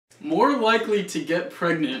More likely to get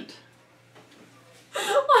pregnant.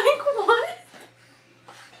 Like what?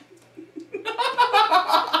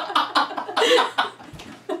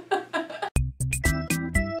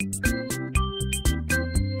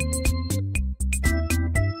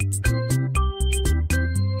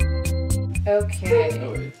 Okay.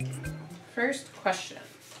 Oh, wait. First question.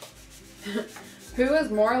 Who is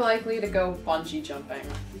more likely to go bungee jumping?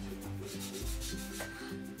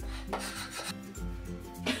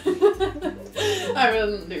 I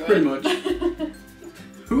wouldn't do it. Pretty much.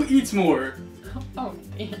 Who eats more? Oh,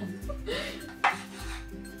 damn.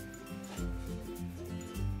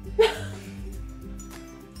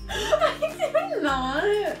 I do not.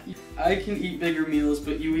 I can eat bigger meals,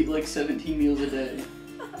 but you eat like 17 meals a day.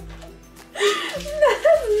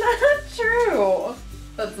 That's not true.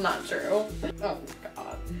 That's not true. Oh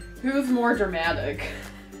god. Who's more dramatic?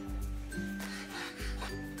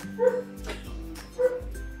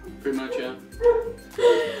 Pretty much, yeah.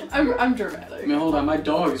 I'm dramatic. I mean, hold on, my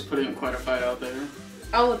dog is putting up quite a fight out there.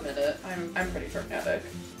 I'll admit it. I'm pretty dramatic.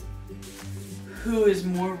 Who is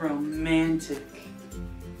more romantic?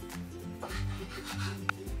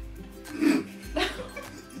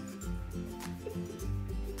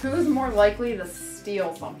 Who is more likely to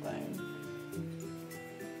steal something?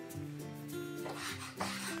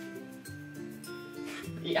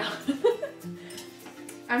 Yeah.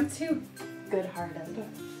 I'm too good-hearted.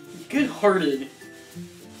 Good-hearted.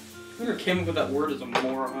 Whoever came up with that word is a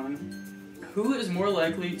moron. Who is more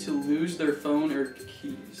likely to lose their phone or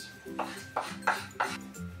keys?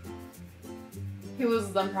 He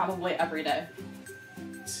loses them probably every day.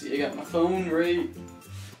 Let's see, I got my phone right.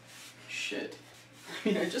 Shit. I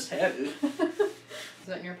mean, I just had it. Is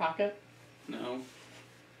it in your pocket? No.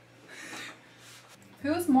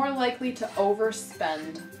 Who is more likely to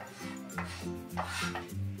overspend?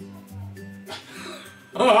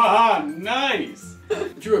 Ah, nice! I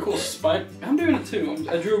drew a cool spider. I'm doing it too.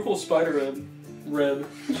 I drew a cool spider reb.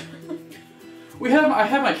 I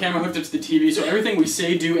have my camera hooked up to the TV, so everything we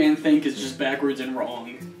say, do, and think is just backwards and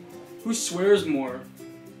wrong. Who swears more?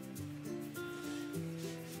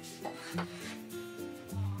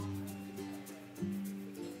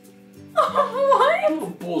 What?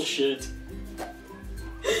 Oh, bullshit.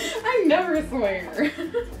 I never swear.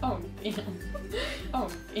 Oh damn. Oh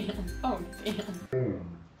damn. Oh damn.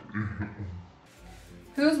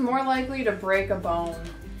 Who's more likely to break a bone?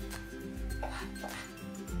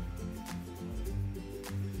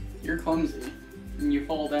 You're clumsy. And you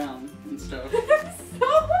fall down and stuff.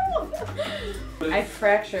 I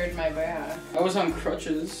fractured my back. I was on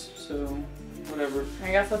crutches, so whatever.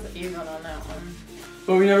 I guess that's even on that one.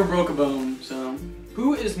 But we never broke a bone, so.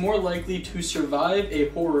 Who is more likely to survive a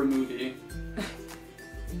horror movie?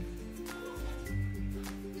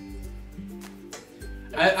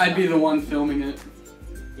 I'd be the one filming it.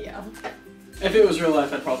 Yeah. If it was real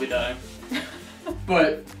life, I'd probably die.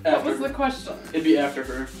 But after What was the question? It'd be after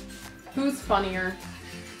her. Who's funnier?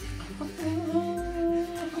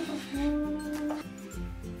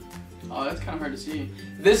 Oh, that's kind of hard to see.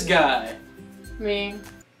 This guy. Me.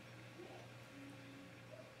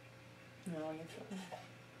 No, you're fine.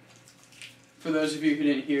 For those of you who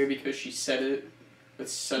didn't hear because she said it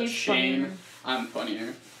with such He's shame, funnier. I'm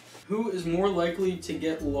funnier. Who is more likely to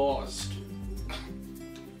get lost?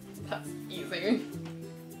 That's easy.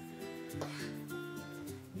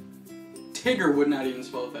 Tigger would not even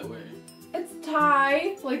spell it that way. It's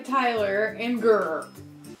Ty, like Tyler, and Gur.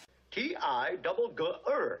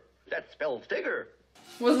 T-I-double-G-R. That spells Tigger.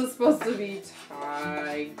 Was it supposed to be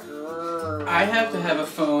Tiger? I have to have a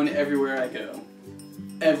phone everywhere I go.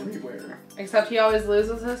 Everywhere. Except he always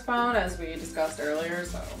loses his phone, as we discussed earlier,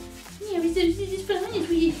 so. Yeah, we said his phone is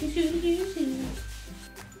we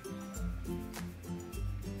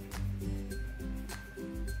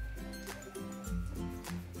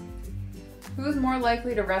Who's more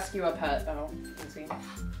likely to rescue a pet? Oh, easy.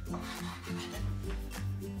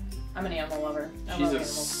 I'm an animal lover. I She's love a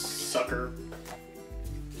animals. sucker.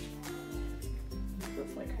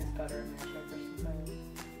 It's like who's better in nature versus science.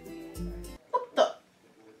 What the?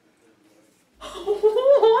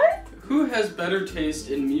 What? Who has better taste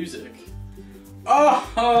in music?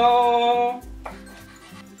 Oh!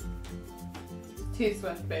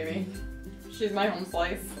 T-Swift, baby. She's my home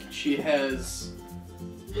slice. She has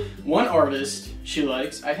one artist she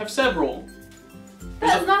likes. I have several.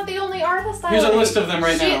 That's not the only artist I Here's like. a list of them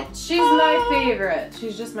right now. She's my favorite.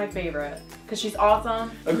 She's just my favorite. Because she's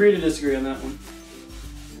awesome. Agree to disagree on that one.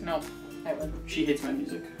 No, I wouldn't. She hates my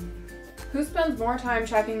music. Who spends more time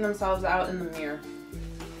checking themselves out in the mirror?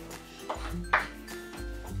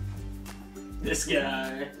 This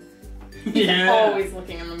guy. He's Yeah. always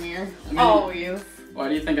looking in the mirror. here. I mean, Always. Why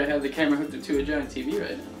do you think I have the camera hooked up to a giant TV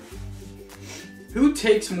right now? Who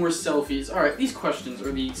takes more selfies? Alright, these questions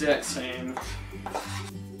are the exact same.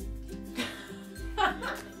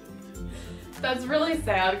 That's really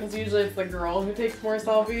sad because usually it's the girl who takes more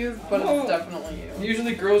selfies, but Oh. it's definitely you.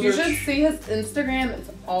 Usually girls You are... should see his Instagram. It's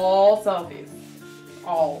all selfies.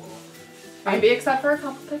 All. Maybe except for a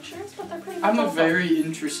couple pictures, but they're pretty much I'm a all very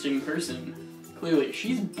interesting person. Clearly,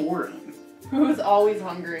 she's boring. selfies. Who's always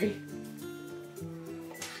hungry?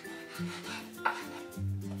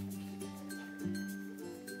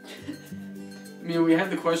 I mean, we had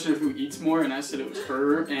the question of who eats more, and I said it was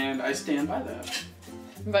her, and I stand by that.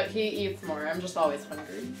 But he eats more. I'm just always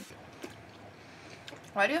hungry.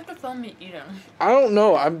 Why do you have to film me eating? I don't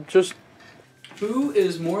know. I'm just. Who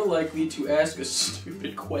is more likely to ask a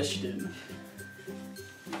stupid question?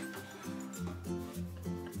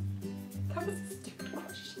 That was a stupid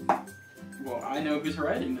question. Well, I know whose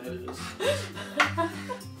writing that is.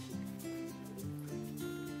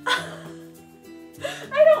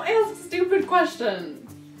 I don't ask stupid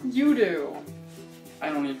questions. You do. I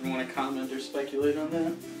don't even want to comment or speculate on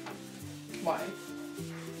that. Why?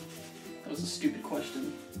 That was a stupid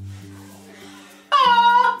question.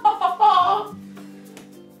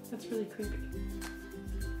 That's really creepy.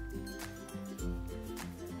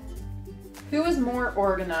 Who is more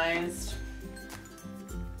organized?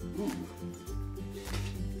 Ooh.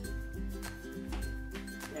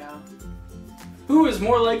 Yeah. Who is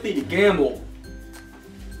more likely to gamble?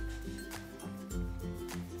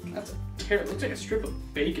 That's a terrible. Looks like a strip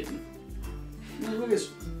of bacon. Look at this.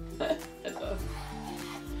 It does.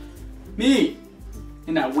 Me!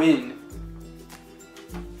 And I win.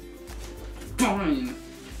 Fine.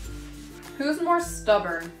 Who's more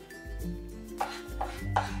stubborn?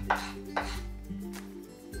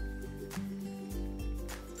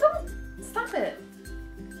 Don't stop it.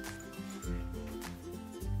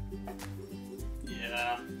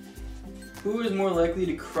 Yeah. Who is more likely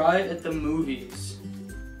to cry at the movies?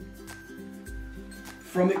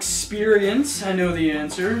 From experience, I know the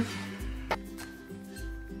answer.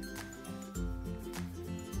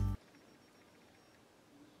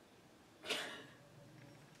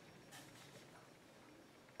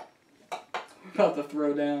 About to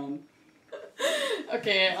throw down.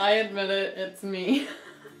 Okay, I admit it, it's me.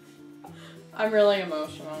 I'm really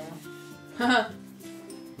emotional. That's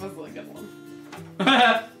a really good one.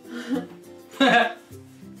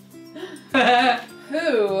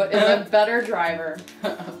 Who is a better driver?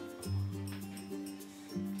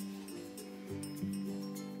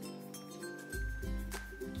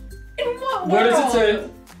 In what world? What does it say?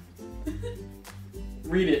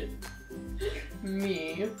 Read it.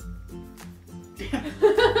 Me.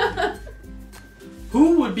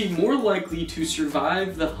 Who would be more likely to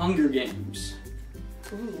survive the Hunger Games?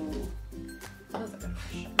 Ooh. That was a good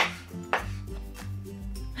question.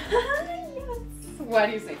 Yes. Why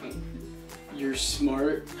do you say me? You're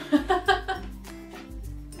smart.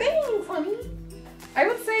 Thanks, honey. I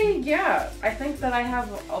would say, yeah. I think that I have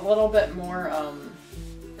a little bit more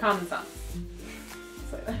common sense.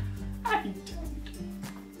 So, I don't.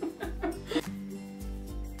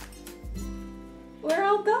 we're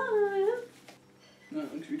all done. No,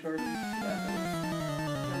 it looks retarded.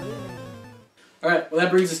 Alright, well that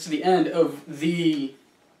brings us to the end of the...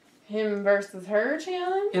 Him versus her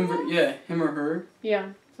challenge? him or her. Yeah,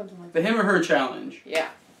 something like The that. him or her challenge. Yeah.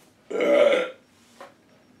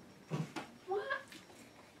 What?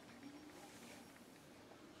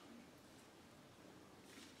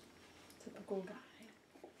 Typical guy.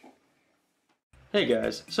 Hey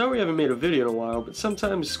guys, sorry we haven't made a video in a while, but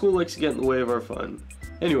sometimes school likes to get in the way of our fun.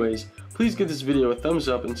 Anyways, please give this video a thumbs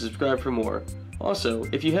up and subscribe for more. Also,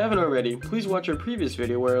 if you haven't already, please watch our previous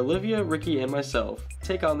video where Olivia, Ricky, and myself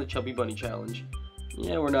take on the Chubby Bunny Challenge.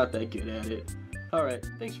 Yeah, we're not that good at it. Alright,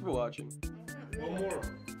 thanks for watching. One more.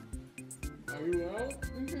 Are you out?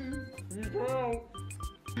 Mm-hmm. You out.